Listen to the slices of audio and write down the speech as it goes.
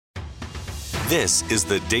This is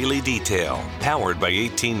the Daily Detail, powered by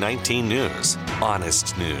 1819 News.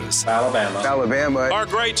 Honest news. Alabama. Our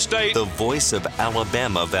great state. The voice of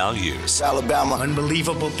Alabama values. Alabama.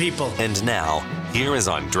 Unbelievable people. And now, here is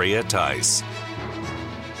Andrea Tice.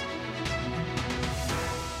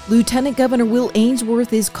 Lieutenant Governor Will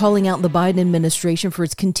Ainsworth is calling out the Biden administration for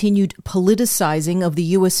its continued politicizing of the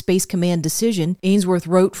U.S. Space Command decision. Ainsworth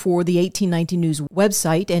wrote for the 1819 News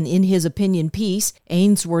website, and in his opinion piece,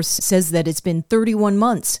 Ainsworth says that it's been 31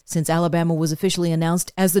 months since Alabama was officially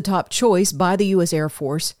announced as the top choice by the U.S. Air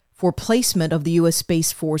Force for placement of the U.S.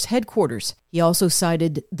 Space Force headquarters. He also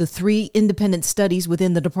cited the 3 independent studies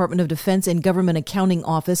within the Department of Defense and Government Accounting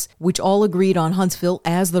Office, which all agreed on Huntsville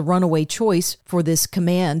as the runaway choice for this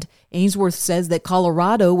command. Ainsworth says that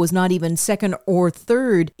Colorado was not even second or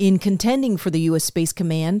third in contending for the U.S. Space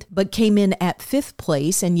Command, but came in at 5th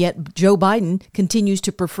place, and yet Joe Biden continues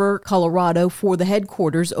to prefer Colorado for the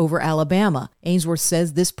headquarters over Alabama. Ainsworth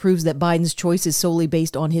says this proves that Biden's choice is solely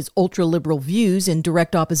based on his ultra-liberal views in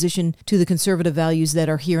direct opposition to the conservative values that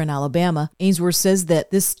are here in Alabama. Ainsworth says that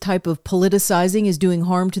this type of politicizing is doing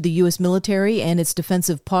harm to the U.S. military and its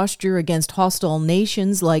defensive posture against hostile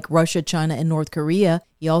nations like Russia, China, and North Korea.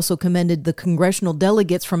 He also commended the congressional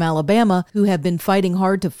delegates from Alabama who have been fighting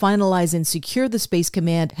hard to finalize and secure the Space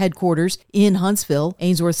Command headquarters in Huntsville.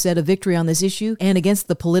 Ainsworth said a victory on this issue and against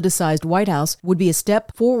the politicized White House would be a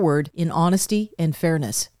step forward in honesty and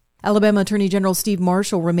fairness. Alabama Attorney General Steve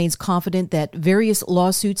Marshall remains confident that various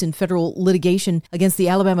lawsuits and federal litigation against the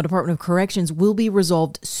Alabama Department of Corrections will be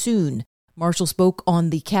resolved soon. Marshall spoke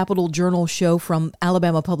on the Capitol Journal show from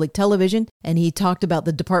Alabama Public Television, and he talked about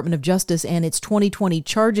the Department of Justice and its 2020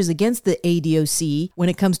 charges against the ADOC when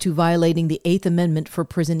it comes to violating the 8th Amendment for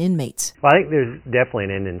prison inmates. Well, I think there's definitely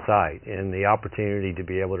an end in sight, and the opportunity to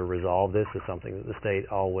be able to resolve this is something that the state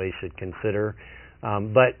always should consider.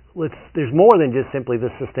 But there's more than just simply the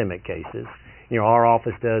systemic cases. You know, our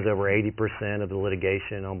office does over 80% of the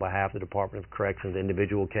litigation on behalf of the Department of Corrections,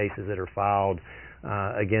 individual cases that are filed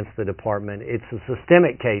against the department. It's a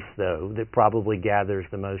systemic case, though, that probably gathers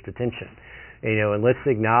the most attention. You know, and let's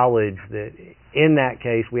acknowledge that in that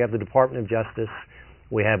case, we have the Department of Justice,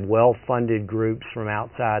 we have well-funded groups from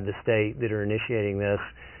outside the state that are initiating this,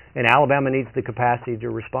 and Alabama needs the capacity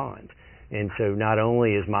to respond. And so not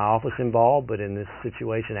only is my office involved, but in this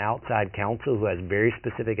situation, outside counsel who has very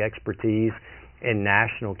specific expertise in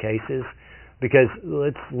national cases, because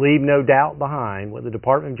let's leave no doubt behind what the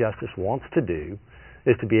Department of Justice wants to do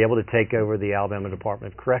is to be able to take over the Alabama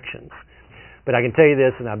Department of Corrections. But I can tell you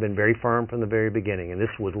this, and I've been very firm from the very beginning, and this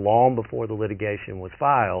was long before the litigation was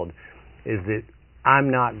filed, is that I'm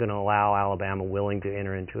not going to allow Alabama willing to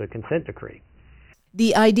enter into a consent decree.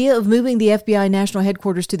 The idea of moving the FBI national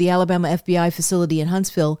headquarters to the Alabama FBI facility in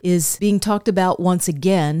Huntsville is being talked about once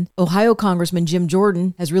again. Ohio Congressman Jim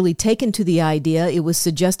Jordan has really taken to the idea. It was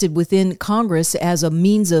suggested within Congress as a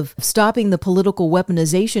means of stopping the political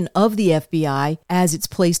weaponization of the FBI as it's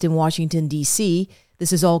placed in Washington, D.C.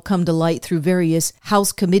 This has all come to light through various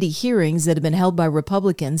House committee hearings that have been held by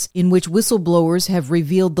Republicans, in which whistleblowers have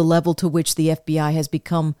revealed the level to which the FBI has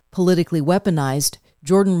become politically weaponized.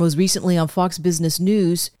 Jordan was recently on Fox Business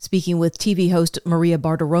News speaking with TV host Maria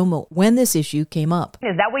Bartiromo when this issue came up.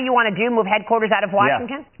 Is that what you want to do, move headquarters out of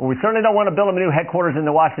Washington? Yeah. Well, we certainly don't want to build a new headquarters in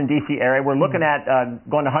the Washington, D.C. area. We're looking at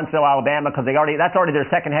going to Huntsville, Alabama, because that's already their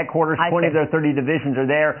second headquarters. 20 of their 30 divisions are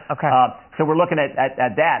there. Okay. So we're looking at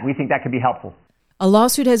that. We think that could be helpful. A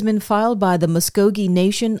lawsuit has been filed by the Muskogee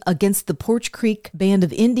Nation against the Poarch Creek Band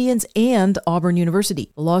of Indians and Auburn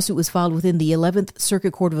University. The lawsuit was filed within the 11th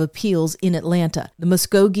Circuit Court of Appeals in Atlanta. The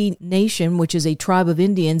Muskogee Nation, which is a tribe of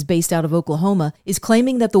Indians based out of Oklahoma, is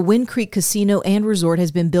claiming that the Wind Creek Casino and Resort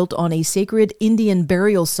has been built on a sacred Indian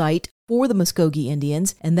burial site for the Muskogee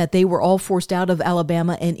Indians, and that they were all forced out of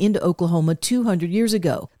Alabama and into Oklahoma 200 years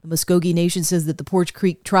ago. The Muskogee Nation says that the Poarch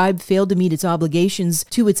Creek tribe failed to meet its obligations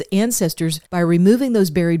to its ancestors by removing those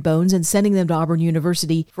buried bones and sending them to Auburn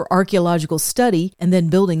University for archaeological study and then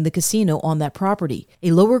building the casino on that property.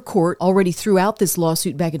 A lower court already threw out this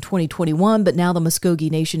lawsuit back in 2021, but now the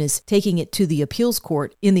Muskogee Nation is taking it to the appeals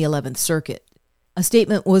court in the 11th Circuit. A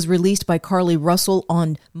statement was released by Carly Russell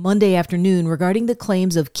on Monday afternoon regarding the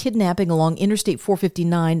claims of kidnapping along Interstate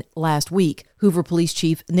 459 last week. Hoover Police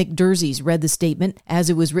Chief Nick Derzies read the statement as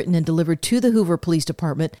it was written and delivered to the Hoover Police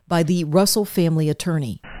Department by the Russell family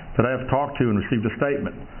attorney. That I have talked to and received a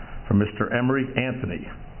statement from Mr. Emery Anthony,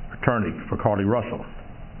 attorney for Carly Russell.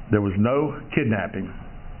 There was no kidnapping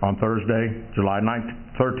on Thursday, July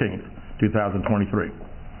 13th, 2023.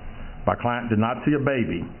 My client did not see a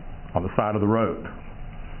baby on the side of the road.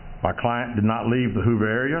 My client did not leave the Hoover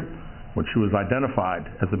area when she was identified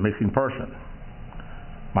as a missing person.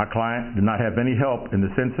 My client did not have any help in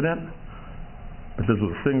this incident, but this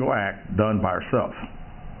was a single act done by herself.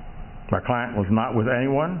 My client was not with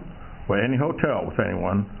anyone or any hotel with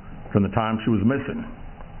anyone from the time she was missing.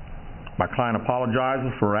 My client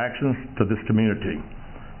apologizes for her actions to this community,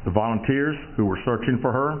 the volunteers who were searching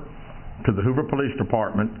for her, to the Hoover Police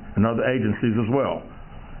Department and other agencies as well,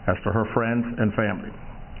 as to her friends and family.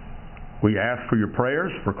 We ask for your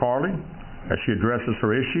prayers for Carly as she addresses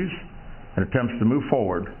her issues and attempts to move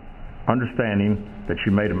forward, understanding that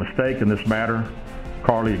she made a mistake in this matter.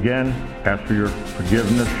 Carly, again, ask for your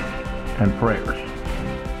forgiveness and prayers.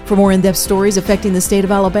 For more in-depth stories affecting the state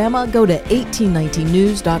of Alabama, go to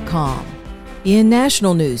 1819news.com. In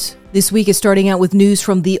national news, this week is starting out with news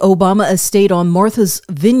from the Obama estate on Martha's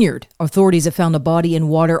Vineyard. Authorities have found a body in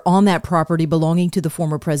water on that property belonging to the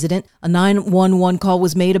former president. A 911 call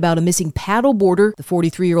was made about a missing paddleboarder. The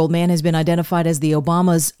 43-year-old man has been identified as the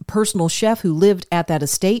Obama's personal chef who lived at that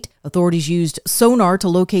estate. Authorities used sonar to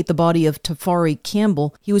locate the body of Tafari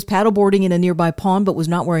Campbell. He was paddleboarding in a nearby pond but was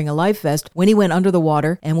not wearing a life vest when he went under the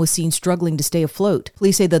water and was seen struggling to stay afloat.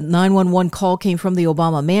 Police say the 911 call came from the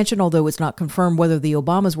Obama mansion, although it's not confirmed whether the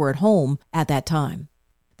Obamas were at home at that time.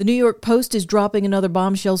 The New York Post is dropping another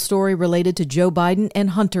bombshell story related to Joe Biden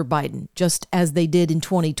and Hunter Biden, just as they did in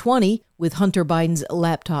 2020 with Hunter Biden's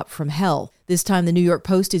laptop from hell. This time, the New York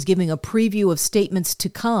Post is giving a preview of statements to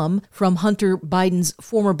come from Hunter Biden's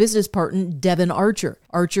former business partner, Devon Archer.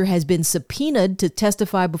 Archer has been subpoenaed to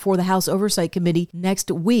testify before the House Oversight Committee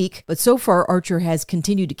next week, but so far, Archer has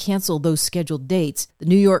continued to cancel those scheduled dates. The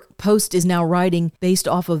New York Post is now writing based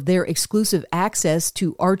off of their exclusive access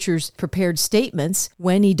to Archer's prepared statements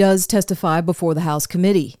when he does testify before the House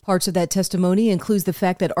committee. Parts of that testimony includes the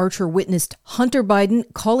fact that Archer witnessed Hunter Biden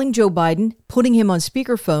calling Joe Biden, putting him on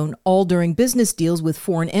speakerphone, all during business deals with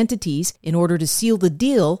foreign entities in order to seal the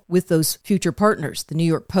deal with those future partners. The New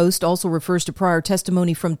York Post also refers to prior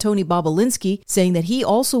testimony from Tony Bobulinski, saying that he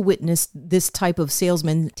also witnessed this type of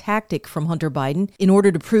salesman tactic from Hunter Biden in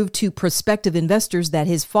order to prove to prospective investors that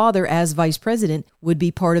his father, as vice president, would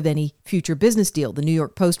be part of any future business deal. The New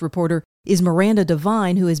York Post reporter is Miranda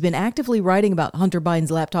Devine, who has been actively writing about Hunter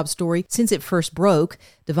Biden's laptop story since it first broke.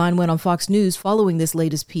 Devine went on Fox News following this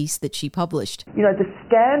latest piece that she published. You know, the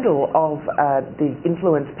scandal of the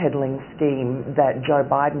influence peddling scheme that Joe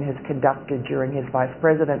Biden has conducted during his vice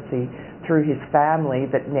presidency through his family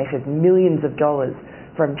that netted millions of dollars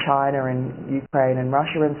from China and Ukraine and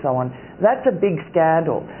Russia and so on, that's a big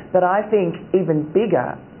scandal. But I think even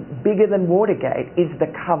bigger than Watergate, is the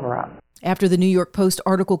cover-up. After the New York Post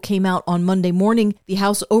article came out on Monday morning, the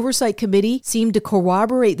House Oversight Committee seemed to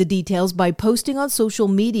corroborate the details by posting on social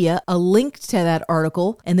media a link to that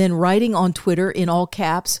article and then writing on Twitter in all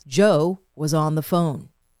caps, "Joe was on the phone."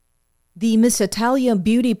 The Miss Italia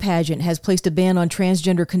beauty pageant has placed a ban on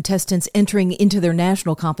transgender contestants entering into their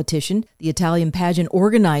national competition. The Italian pageant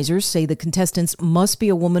organizers say the contestants must be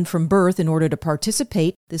a woman from birth in order to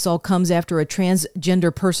participate. This all comes after a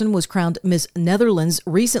transgender person was crowned Miss Netherlands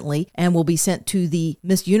recently and will be sent to the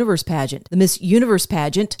Miss Universe pageant. The Miss Universe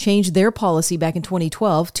pageant changed their policy back in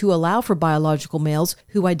 2012 to allow for biological males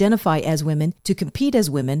who identify as women to compete as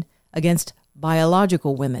women against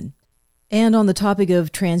biological women. And on the topic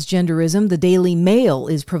of transgenderism, the Daily Mail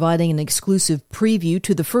is providing an exclusive preview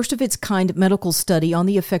to the first-of-its-kind medical study on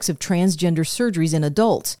the effects of transgender surgeries in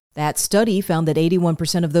adults. That study found that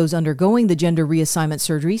 81% of those undergoing the gender reassignment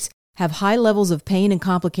surgeries have high levels of pain and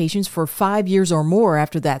complications for 5 years or more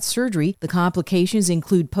after that surgery. The complications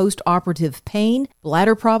include post-operative pain,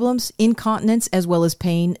 bladder problems, incontinence, as well as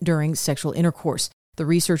pain during sexual intercourse. The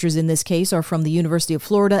researchers in this case are from the University of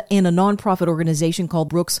Florida and a nonprofit organization called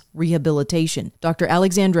Brooks Rehabilitation. Dr.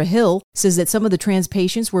 Alexandra Hill says that some of the trans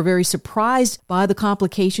patients were very surprised by the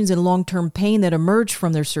complications and long-term pain that emerged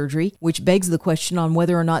from their surgery, which begs the question on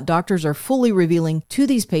whether or not doctors are fully revealing to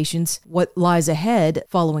these patients what lies ahead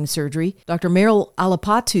following surgery. Dr. Meryl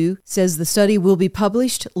Alapatu says the study will be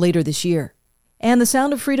published later this year. And the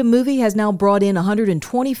Sound of Freedom movie has now brought in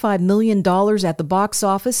 $125 million at the box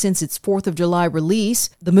office since its 4th of July release.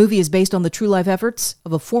 The movie is based on the true life efforts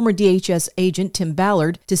of a former DHS agent, Tim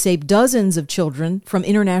Ballard, to save dozens of children from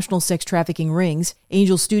international sex trafficking rings.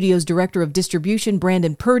 Angel Studios Director of Distribution,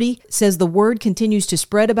 Brandon Purdy, says the word continues to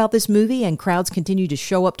spread about this movie and crowds continue to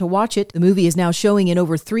show up to watch it. The movie is now showing in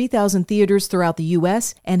over 3,000 theaters throughout the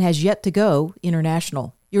U.S. and has yet to go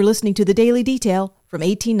international. You're listening to The Daily Detail from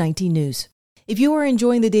 1819 News. If you are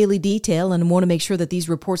enjoying the Daily Detail and want to make sure that these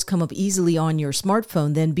reports come up easily on your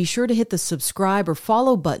smartphone, then be sure to hit the subscribe or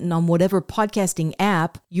follow button on whatever podcasting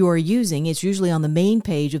app you are using. It's usually on the main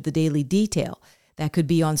page of the Daily Detail. That could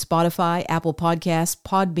be on Spotify, Apple Podcasts,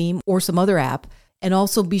 Podbeam, or some other app. And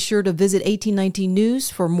also be sure to visit 1819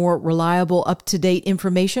 News for more reliable, up-to-date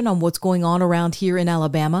information on what's going on around here in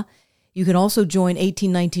Alabama. You can also join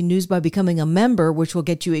 1819 News by becoming a member, which will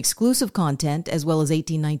get you exclusive content as well as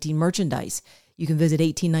 1819 merchandise. You can visit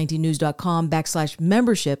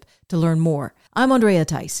 1819news.com/membership to learn more. I'm Andrea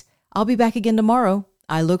Tice. I'll be back again tomorrow.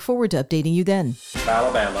 I look forward to updating you then.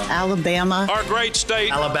 Alabama. Alabama. Our great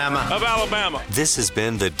state. Alabama. Of Alabama. This has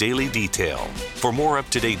been the Daily Detail. For more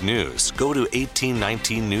up-to-date news, go to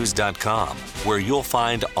 1819news.com, where you'll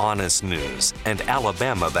find honest news and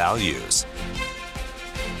Alabama values.